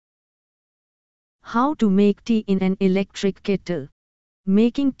How to make tea in an electric kettle.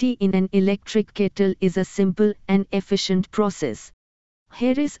 Making tea in an electric kettle is a simple and efficient process.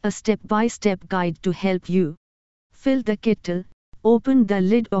 Here is a step-by-step guide to help you. Fill the kettle. Open the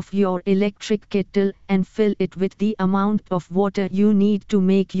lid of your electric kettle and fill it with the amount of water you need to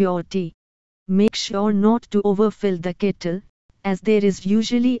make your tea. Make sure not to overfill the kettle, as there is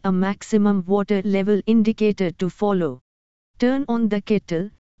usually a maximum water level indicator to follow. Turn on the kettle.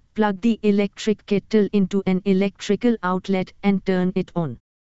 Plug the electric kettle into an electrical outlet and turn it on.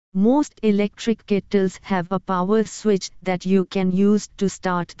 Most electric kettles have a power switch that you can use to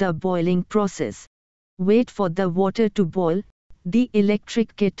start the boiling process. Wait for the water to boil. The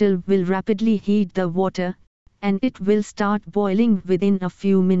electric kettle will rapidly heat the water, and it will start boiling within a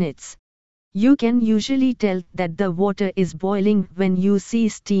few minutes. You can usually tell that the water is boiling when you see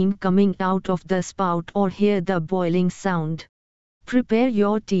steam coming out of the spout or hear the boiling sound. Prepare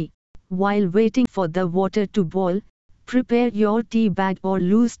your tea. While waiting for the water to boil, prepare your tea bag or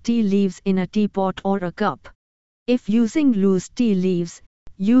loose tea leaves in a teapot or a cup. If using loose tea leaves,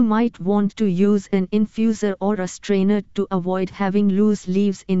 you might want to use an infuser or a strainer to avoid having loose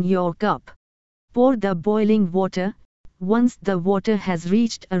leaves in your cup. Pour the boiling water. Once the water has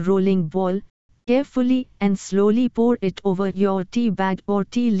reached a rolling boil, carefully and slowly pour it over your tea bag or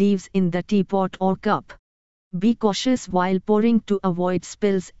tea leaves in the teapot or cup. Be cautious while pouring to avoid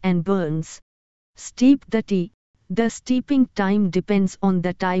spills and burns. Steep the tea. The steeping time depends on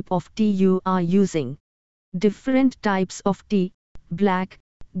the type of tea you are using. Different types of tea, black,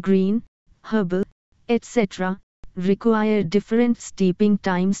 green, herbal, etc., require different steeping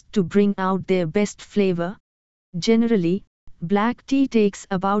times to bring out their best flavor. Generally, black tea takes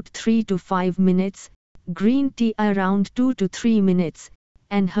about 3 to 5 minutes, green tea around 2 to 3 minutes,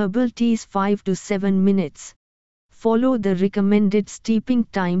 and herbal teas 5 to 7 minutes. Follow the recommended steeping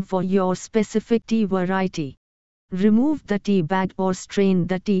time for your specific tea variety. Remove the tea bag or strain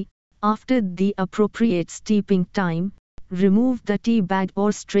the tea. After the appropriate steeping time, remove the tea bag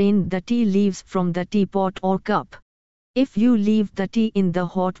or strain the tea leaves from the teapot or cup. If you leave the tea in the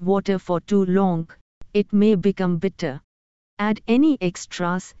hot water for too long, it may become bitter. Add any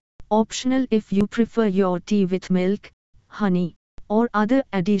extras, optional if you prefer your tea with milk, honey, or other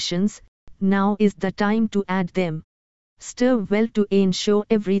additions. Now is the time to add them. Stir well to ensure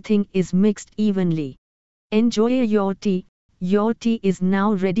everything is mixed evenly. Enjoy your tea. Your tea is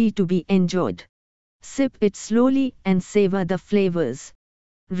now ready to be enjoyed. Sip it slowly and savor the flavors.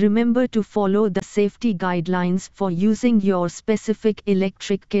 Remember to follow the safety guidelines for using your specific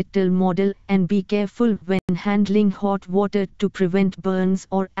electric kettle model and be careful when handling hot water to prevent burns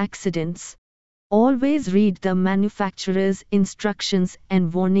or accidents. Always read the manufacturer's instructions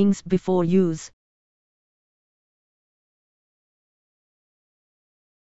and warnings before use.